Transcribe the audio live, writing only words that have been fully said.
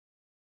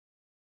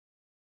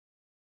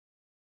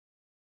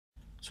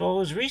So I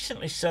was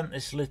recently sent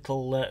this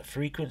little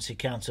frequency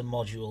counter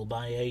module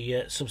by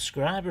a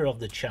subscriber of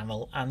the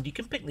channel, and you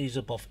can pick these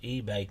up off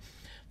eBay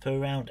for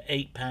around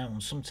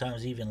 £8,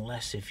 sometimes even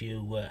less if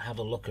you have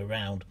a look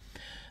around.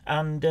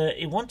 And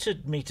he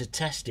wanted me to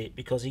test it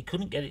because he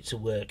couldn't get it to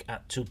work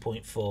at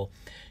 2.4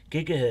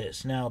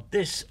 gigahertz. Now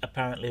this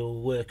apparently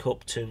will work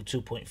up to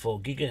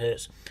 2.4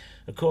 gigahertz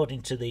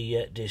according to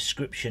the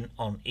description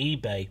on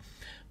eBay.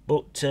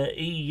 But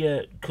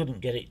he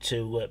couldn't get it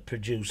to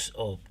produce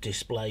or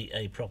display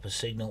a proper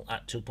signal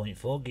at 2.4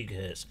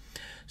 gigahertz.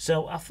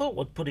 So I thought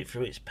we'd put it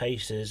through its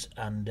paces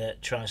and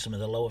try some of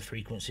the lower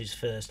frequencies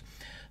first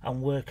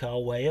and work our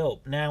way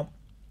up. Now,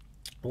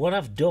 what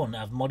I've done,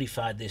 I've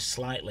modified this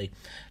slightly.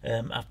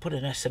 I've put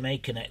an SMA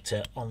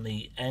connector on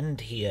the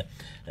end here.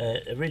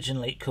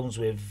 Originally it comes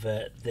with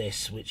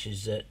this, which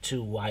is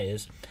 2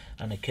 wires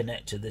and a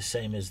connector the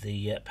same as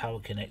the power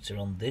connector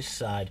on this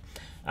side,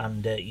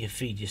 and you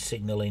feed your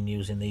signal in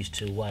using these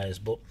 2 wires.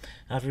 But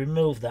I've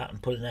removed that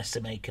and put an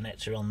SMA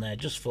connector on there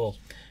just for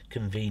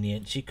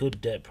convenience. You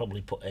could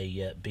probably put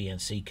a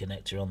BNC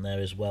connector on there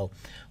as well,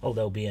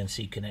 although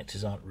BNC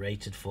connectors aren't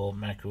rated for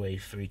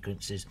microwave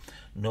frequencies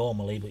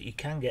normally, but you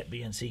can get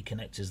BNC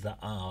connectors that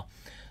are.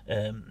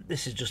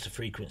 This is just a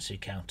frequency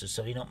counter,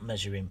 so you're not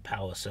measuring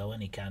power, so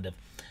any kind of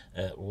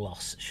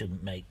loss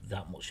shouldn't make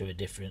that much of a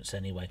difference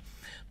anyway.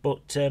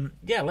 But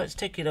yeah, let's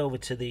take it over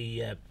to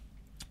the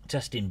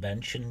testing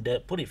bench and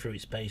put it through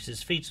its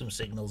paces, feed some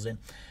signals in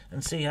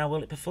and see how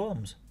well it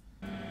performs.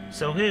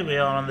 So here we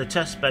are on the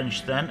test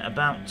bench then,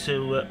 about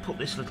to put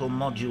this little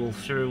module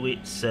through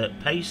its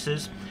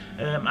paces.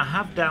 I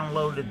have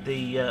downloaded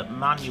the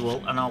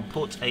manual, and I'll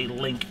put a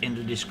link in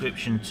the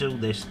description to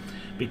this,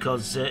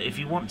 because if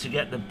you want to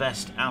get the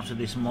best out of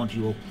this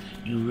module,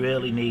 you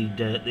really need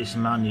this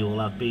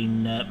manual. I've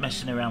been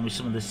messing around with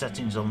some of the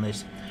settings on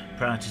this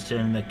prior to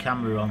turning the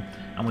camera on,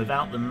 and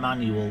without the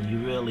manual you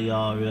really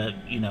are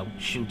you know,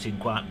 shooting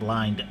quite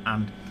blind,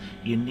 and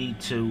you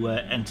need to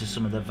enter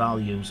some of the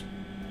values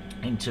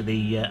into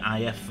the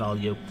IF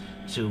value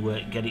to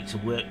get it to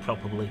work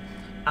properly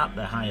at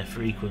the higher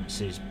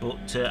frequencies.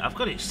 But I've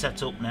got it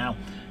set up now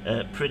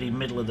pretty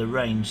middle of the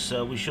range,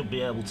 so we should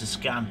be able to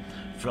scan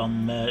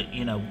from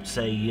you know,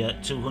 say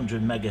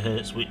 200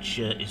 megahertz, which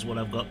is what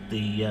I've got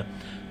the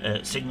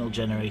signal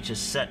generator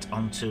set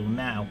onto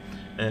now,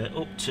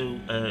 up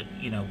to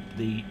you know,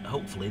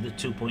 hopefully the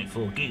 2.4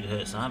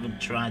 gigahertz. I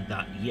haven't tried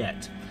that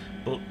yet,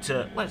 but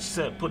let's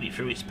put it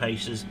through its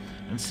paces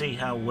and see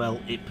how well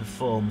it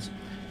performs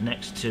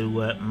next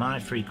to my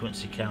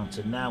frequency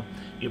counter. Now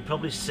you'll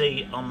probably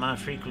see on my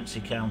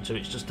frequency counter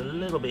it's just a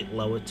little bit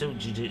lower, 2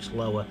 digits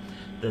lower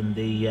than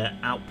the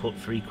output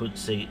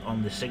frequency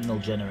on the signal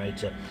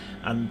generator,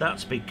 and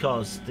that's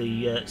because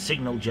the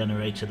signal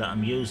generator that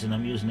I'm using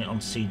it on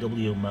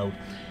CW mode.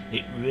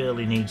 It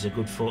really needs a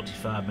good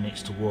 45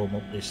 minutes to warm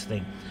up this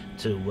thing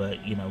to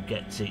you know,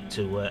 get it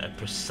to a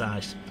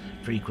precise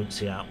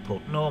frequency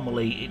output.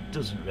 Normally it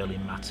doesn't really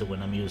matter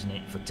when I'm using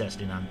it for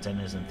testing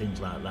antennas and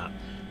things like that,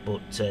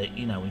 but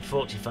you know, in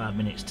 45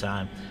 minutes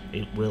time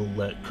it will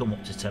come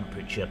up to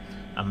temperature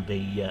and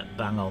be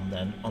bang on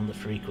then on the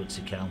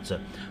frequency counter.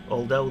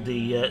 Although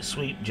the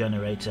sweep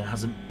generator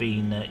hasn't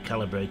been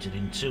calibrated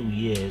in 2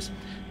 years,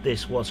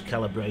 this was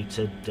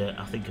calibrated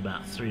I think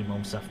about 3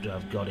 months after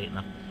I've got it, and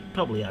I've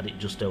probably had it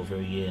just over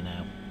a year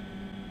now.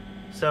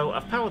 So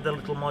I've powered the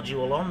little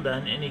module on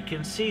then, and you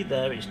can see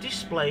there it's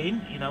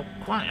displaying, you know,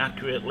 quite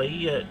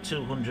accurately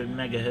 200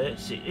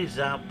 megahertz. It is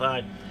out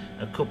by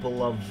a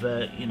couple of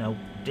you know,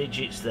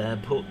 digits there,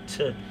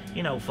 but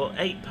you know, for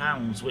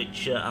 £8,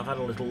 which I've had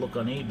a little look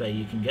on eBay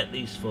you can get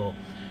these for,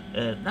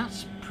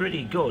 that's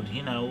pretty good.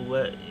 You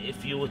know,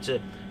 if you were to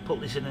put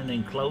this in an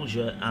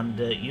enclosure and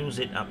use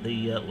it at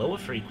the lower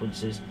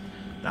frequencies,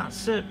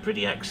 that's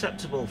pretty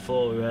acceptable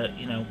for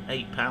you know,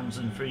 £8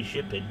 and free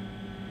shipping.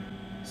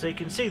 So you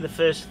can see the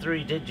first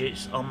 3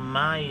 digits on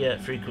my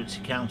frequency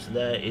counter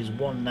there is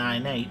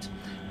 198,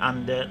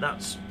 and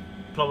that's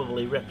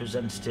probably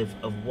representative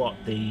of what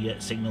the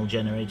signal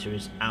generator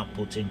is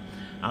outputting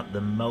at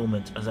the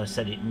moment. As I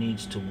said, it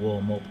needs to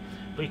warm up,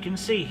 but you can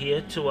see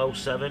here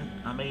 207.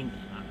 I mean,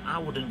 I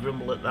wouldn't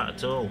grumble at that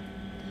at all.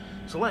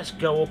 So let's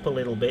go up a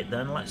little bit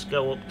then. Let's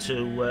go up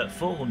to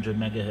 400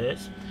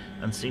 megahertz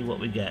and see what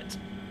we get.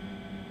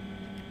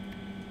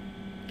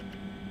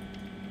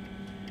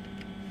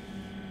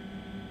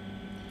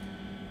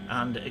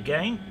 And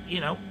again,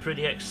 you know,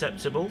 pretty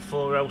acceptable,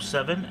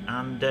 407,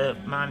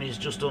 and mine is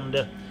just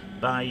under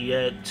by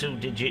 2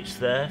 digits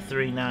there,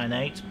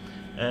 398,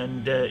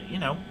 and you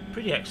know,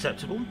 pretty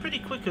acceptable and pretty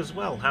quick as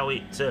well how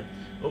it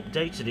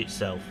updated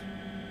itself.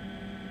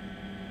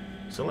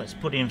 So let's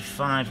put in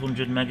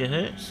 500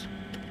 megahertz.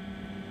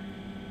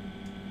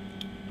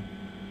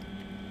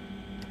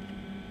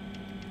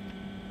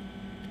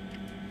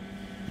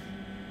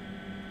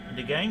 And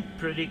again,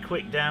 pretty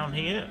quick down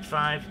here,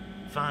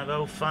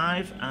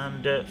 505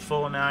 and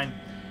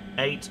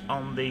 498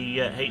 on the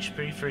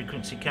HP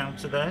frequency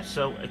counter there.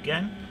 So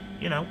again,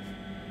 you know,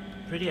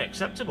 pretty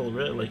acceptable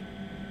really.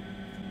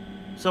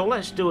 So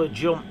let's do a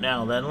jump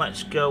now then.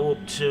 Let's go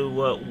up to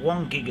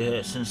 1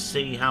 gigahertz and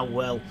see how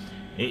well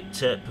it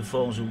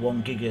performs with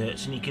 1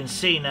 gigahertz. And you can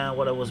see now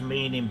what I was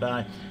meaning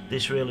by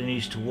this really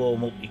needs to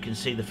warm up. You can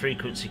see the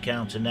frequency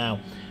counter now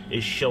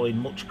is showing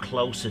much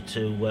closer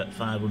to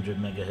 500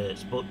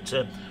 megahertz.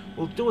 But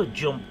we'll do a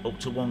jump up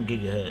to 1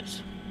 gigahertz.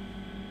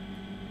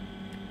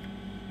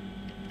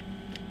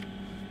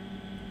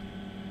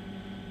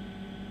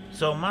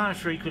 So my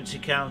frequency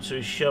counter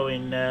is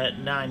showing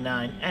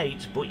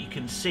 998, but you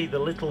can see the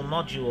little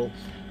module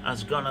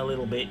has gone a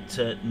little bit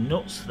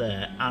nuts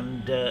there.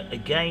 And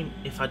again,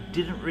 if I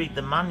didn't read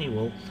the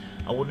manual,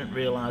 I wouldn't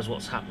realise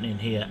what's happening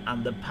here.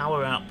 And the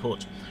power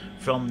output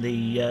from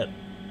the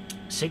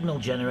signal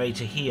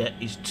generator here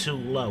is too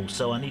low,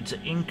 so I need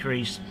to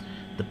increase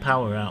the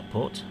power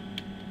output.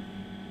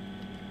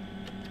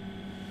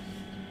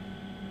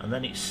 And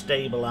then it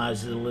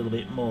stabilises a little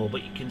bit more,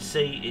 but you can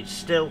see it's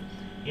still,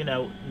 you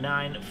know,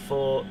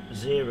 940.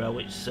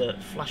 It's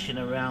flashing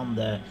around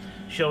there,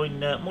 showing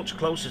much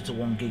closer to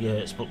 1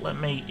 gigahertz. But let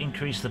me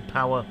increase the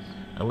power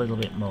a little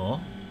bit more,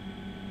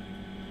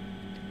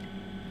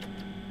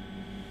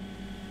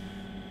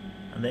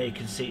 and there you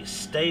can see it's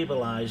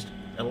stabilized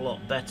a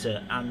lot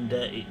better, and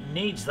it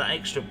needs that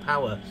extra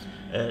power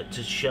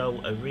to show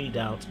a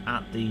readout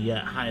at the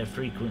higher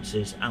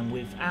frequencies. And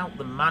without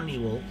the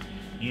manual,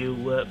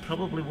 you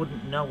probably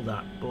wouldn't know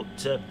that,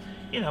 but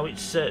you know,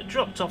 it's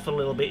dropped off a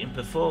little bit in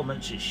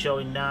performance. It's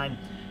showing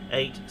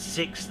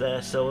 986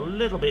 there, so a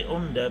little bit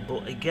under.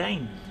 But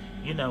again,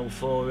 you know,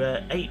 for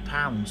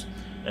 £8,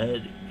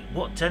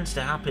 what tends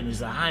to happen is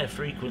the higher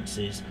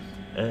frequencies,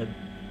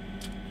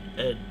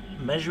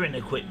 measuring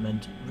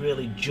equipment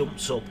really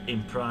jumps up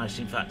in price.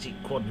 In fact, it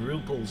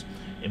quadruples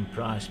in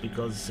price,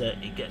 because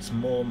it gets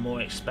more and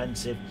more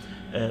expensive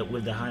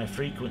with the higher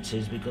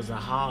frequencies, because they're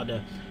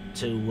harder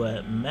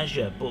to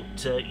measure.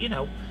 But you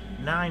know,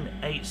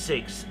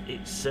 986,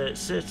 it's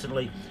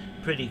certainly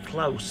pretty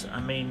close. I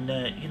mean,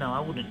 you know, I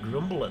wouldn't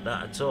grumble at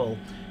that at all.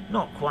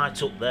 Not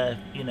quite up there,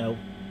 you know,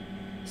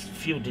 a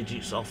few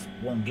digits off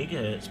 1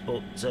 gigahertz,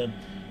 but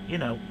you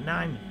know,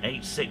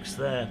 986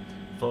 there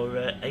for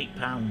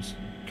 £8.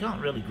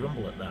 Can't really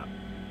grumble at that.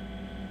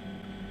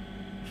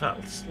 In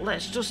fact,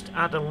 let's just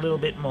add a little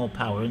bit more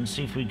power and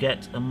see if we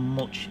get a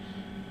much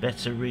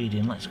better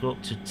reading. Let's go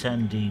up to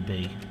 10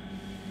 dB.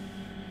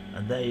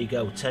 And there you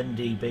go, 10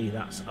 dB,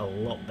 that's a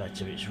lot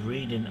better. It's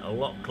reading a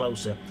lot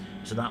closer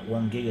to that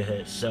 1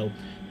 gigahertz. So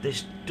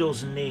this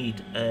does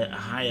need a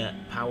higher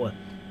power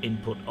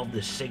input of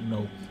the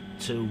signal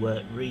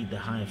to read the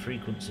higher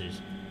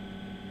frequencies.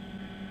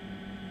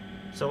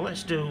 So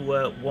let's do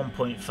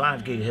 1.5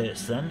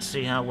 gigahertz then,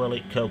 see how well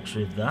it copes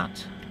with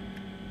that.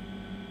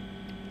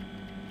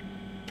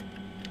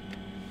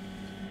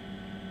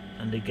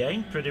 And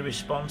again, pretty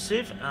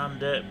responsive and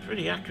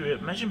pretty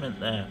accurate measurement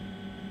there.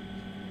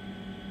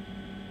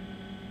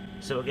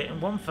 So we're getting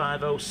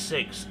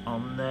 1506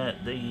 on the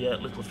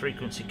little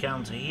frequency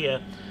counter here,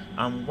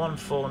 and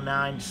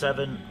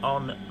 1497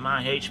 on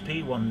my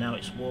HP one. Now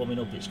it's warming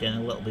up, it's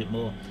getting a little bit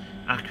more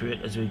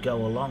accurate as we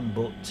go along,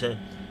 but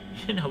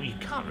you know, you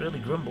can't really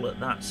grumble at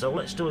that. So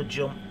let's do a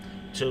jump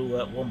to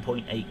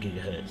 1.8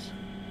 gigahertz.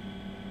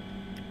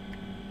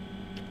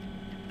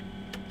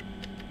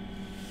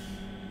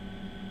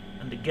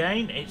 And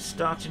again, it's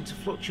starting to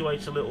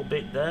fluctuate a little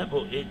bit there,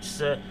 but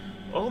it's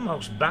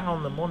almost bang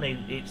on the money.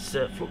 It's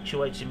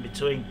fluctuating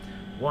between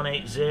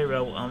 180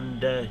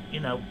 and you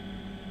know,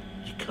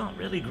 you can't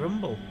really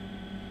grumble.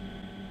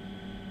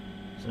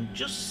 So I'm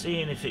just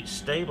seeing if it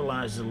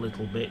stabilizes a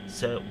little bit.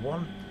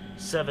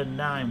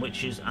 179,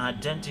 which is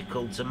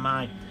identical to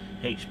my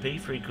HP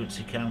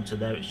frequency counter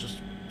there. It's just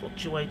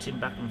fluctuating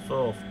back and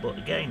forth, but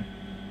again,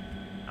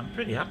 I'm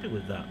pretty happy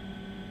with that.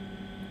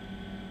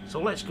 So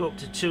let's go up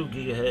to 2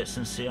 gigahertz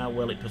and see how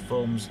well it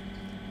performs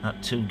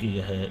at 2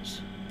 gigahertz.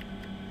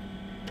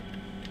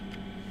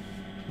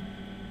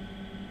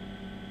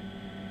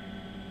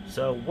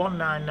 So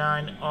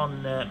 199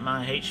 on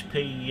my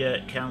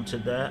HP counter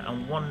there,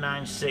 and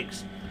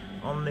 196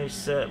 on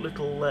this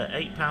little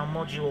 £8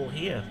 module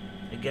here.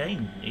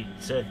 Again, you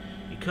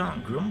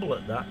can't grumble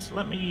at that.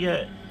 Let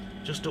me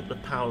just up the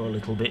power a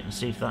little bit and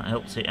see if that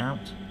helps it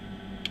out.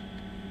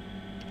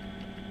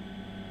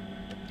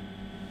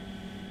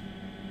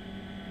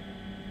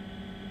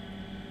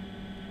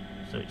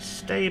 So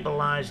it's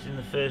stabilised in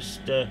the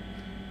first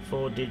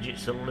 4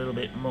 digits a little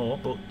bit more,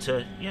 but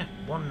yeah,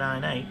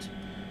 198.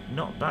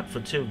 Not bad for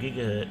 2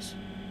 gigahertz.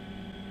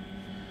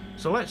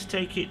 So let's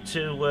take it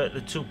to the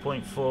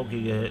 2.4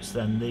 gigahertz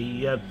then.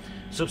 The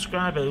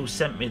subscriber who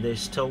sent me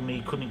this told me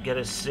he couldn't get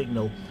a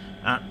signal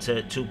at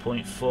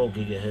 2.4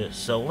 gigahertz.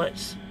 So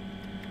let's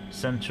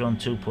center on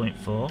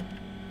 2.4.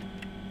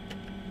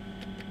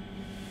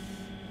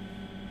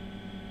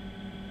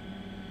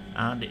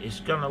 And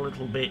it's gone a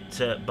little bit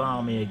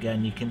balmy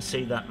again. You can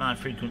see that my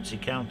frequency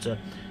counter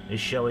is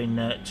showing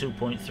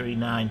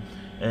 2.39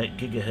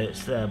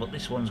 gigahertz there, but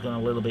this one's gone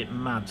a little bit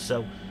mad.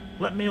 So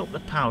let me up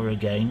the power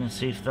again and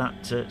see if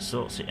that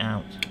sorts it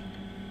out.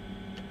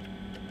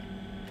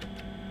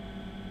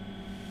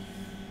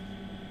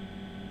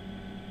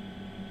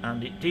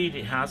 and indeed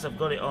it has. I've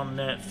got it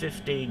on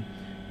 15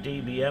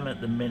 dBm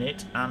at the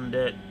minute and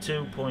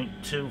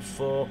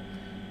 2.24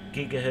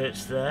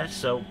 gigahertz there,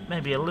 so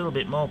maybe a little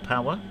bit more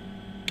power.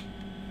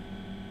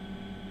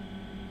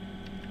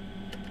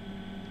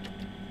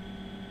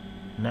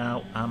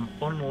 Now I'm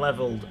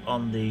unleveled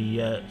on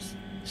the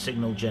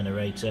signal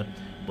generator,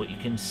 but you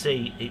can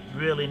see it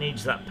really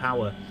needs that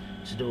power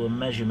to do a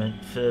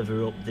measurement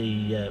further up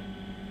the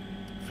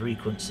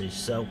frequencies.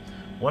 So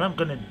what I'm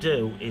going to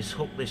do is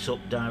hook this up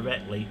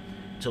directly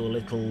to a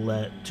little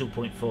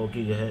 2.4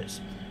 gigahertz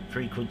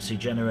frequency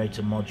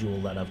generator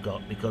module that I've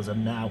got, because I've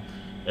now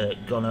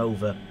gone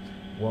over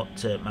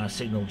what my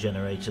signal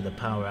generator, the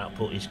power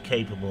output, is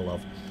capable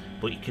of.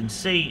 But you can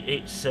see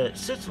it's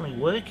certainly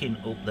working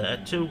up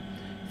there. 2,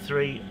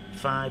 3,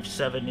 5,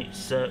 7,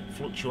 it's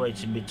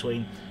fluctuating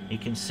between, you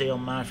can see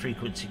on my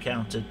frequency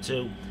counter,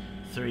 2,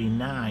 3,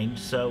 9,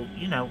 so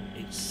you know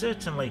it's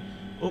certainly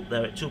up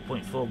there at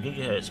 2.4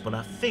 gigahertz, but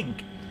I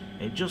think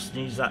it just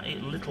needs that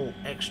little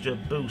extra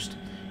boost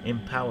in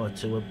power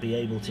to be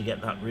able to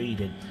get that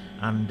reading.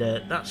 And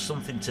that's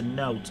something to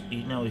note.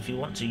 You know, if you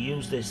want to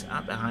use this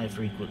at the higher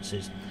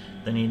frequencies,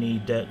 then you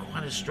need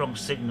quite a strong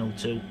signal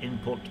to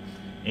input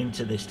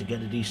into this to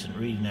get a decent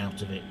reading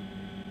out of it.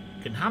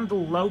 Can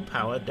handle low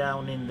power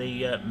down in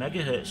the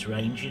megahertz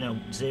range, you know,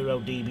 0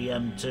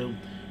 dBm to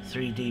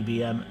 3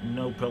 dBm,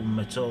 no problem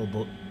at all,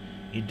 but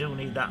you do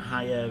need that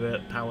higher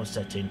power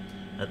setting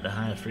at the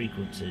higher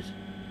frequencies.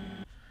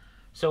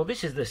 So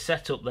this is the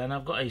setup then.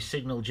 I've got a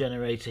signal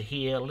generator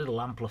here, a little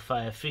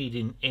amplifier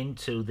feeding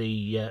into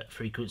the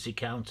frequency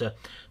counter.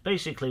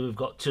 Basically we've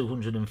got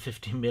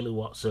 250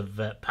 milliwatts of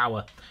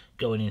power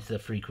going into the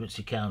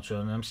frequency counter,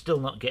 and I'm still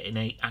not getting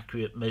an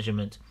accurate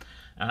measurement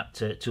at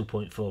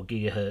 2.4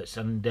 gigahertz.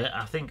 And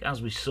I think,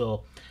 as we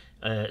saw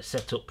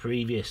set up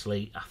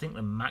previously, I think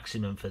the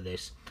maximum for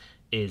this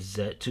is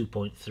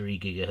 2.3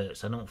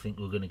 gigahertz. I don't think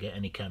we're going to get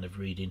any kind of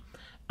reading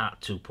at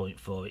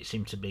 2.4. It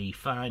seemed to be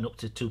fine up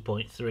to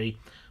 2.3,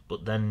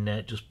 but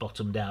then just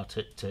bottomed out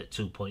at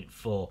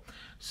 2.4.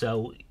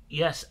 So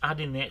yes,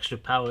 adding the extra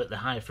power at the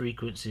higher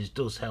frequencies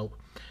does help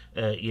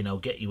you know,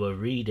 get you a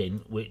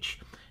reading, which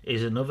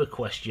is another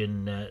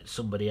question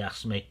somebody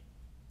asked me,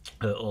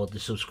 or the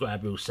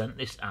subscriber who sent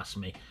this asked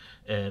me,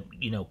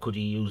 you know, could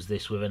you use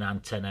this with an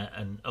antenna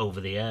and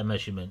over-the-air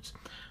measurements?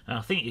 And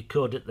I think you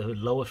could at the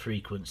lower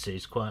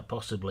frequencies, quite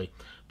possibly,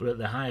 but at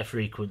the higher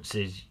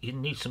frequencies you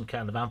need some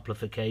kind of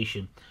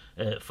amplification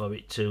for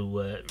it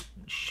to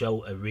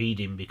show a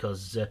reading,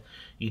 because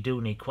you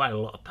do need quite a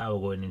lot of power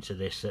going into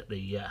this at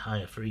the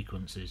higher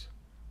frequencies.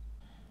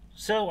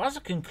 So as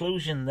a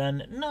conclusion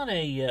then, not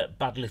a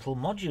bad little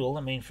module.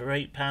 I mean, for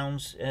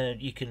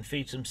 £8 you can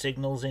feed some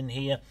signals in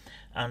here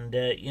and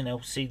you know,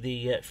 see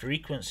the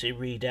frequency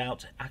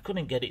readout. I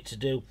couldn't get it to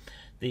do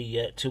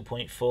the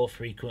 2.4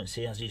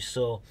 frequency as you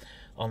saw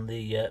on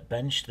the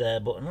bench there,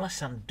 but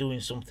unless I'm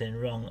doing something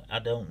wrong, I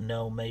don't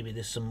know, maybe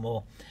there's some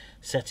more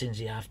settings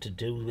you have to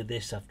do with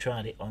this. I've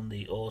tried it on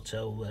the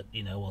auto,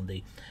 you know, on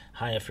the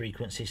higher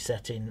frequency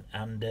setting,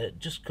 and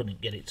just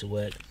couldn't get it to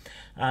work.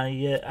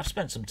 I've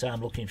spent some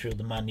time looking through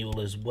the manual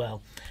as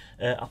well.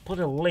 I'll put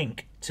a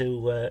link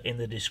to in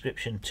the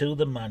description to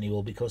the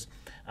manual, because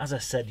as I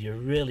said, you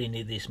really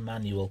need this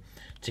manual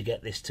to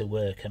get this to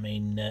work. I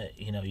mean,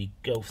 you know, you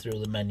go through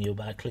the menu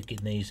by clicking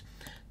these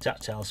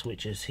tactile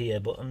switches here,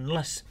 but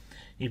unless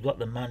you've got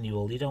the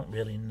manual, you don't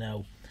really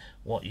know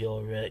what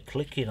you're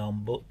clicking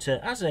on. But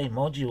as a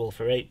module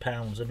for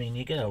 £8, I mean,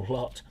 you get a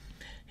lot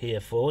here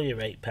for your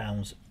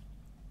 £8,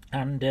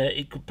 and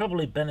it could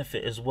probably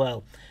benefit as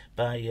well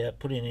by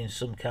putting in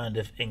some kind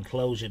of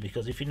enclosure,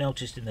 because if you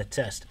noticed in the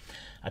test,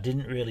 I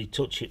didn't really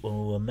touch it when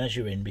we were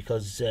measuring,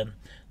 because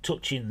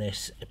touching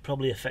this, it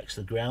probably affects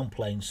the ground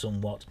plane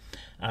somewhat,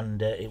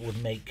 and it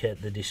would make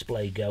the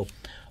display go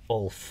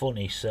all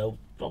funny. So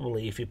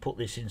probably if you put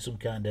this in some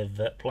kind of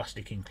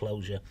plastic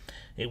enclosure,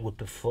 it would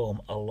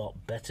perform a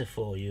lot better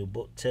for you.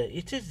 But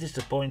it is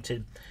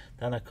disappointing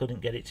that I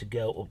couldn't get it to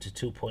go up to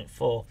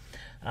 2.4,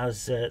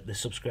 as the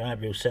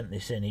subscriber who sent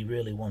this in, he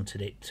really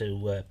wanted it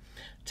to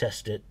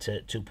test at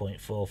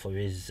 2.4 for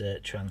his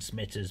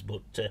transmitters,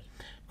 but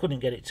couldn't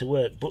get it to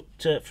work.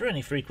 But for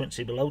any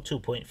frequency below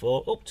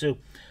 2.4 up to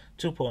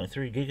 2.3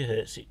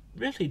 gigahertz, it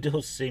really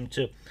does seem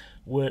to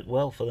work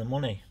well for the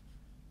money.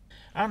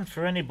 And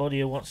for anybody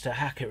who wants to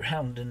hack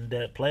around and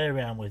play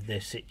around with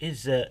this, it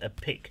is a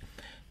PIC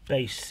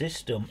based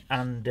system,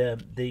 and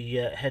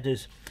the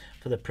headers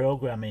for the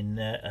programming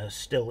are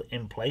still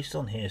in place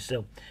on here,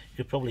 so you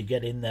could probably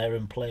get in there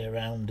and play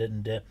around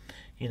and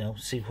you know,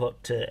 see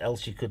what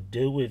else you could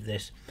do with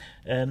this.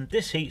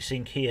 This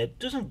heatsink here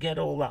doesn't get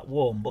all that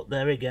warm, but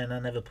there again, I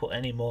never put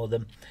any more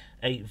than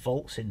 8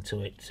 volts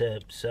into it,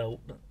 so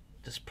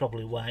that's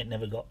probably why it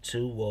never got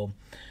too warm.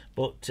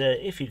 But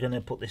if you're going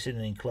to put this in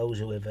an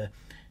enclosure with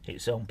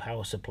its own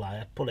power supply,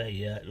 I'd put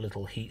a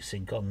little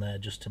heatsink on there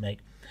just to make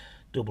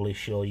doubly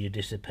sure you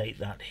dissipate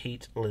that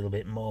heat a little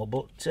bit more.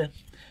 But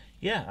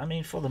yeah, I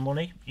mean, for the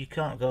money, you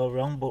can't go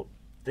wrong. But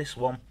this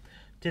one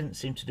didn't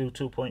seem to do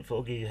 2.4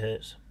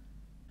 gigahertz.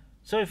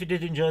 So if you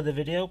did enjoy the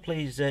video,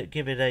 please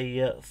give it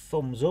a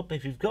thumbs up.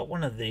 If you've got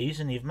one of these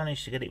and you've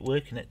managed to get it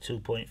working at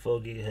 2.4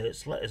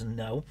 GHz, let us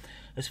know,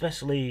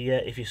 especially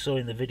if you saw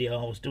in the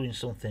video I was doing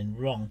something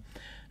wrong,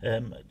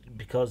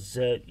 because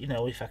you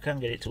know, if I can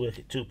get it to work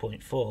at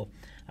 2.4,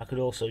 I could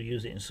also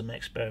use it in some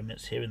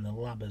experiments here in the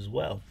lab as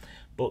well.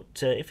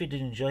 But if you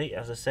did enjoy it,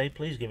 as I say,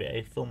 please give it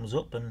a thumbs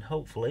up, and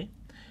hopefully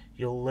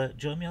you'll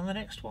join me on the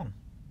next one.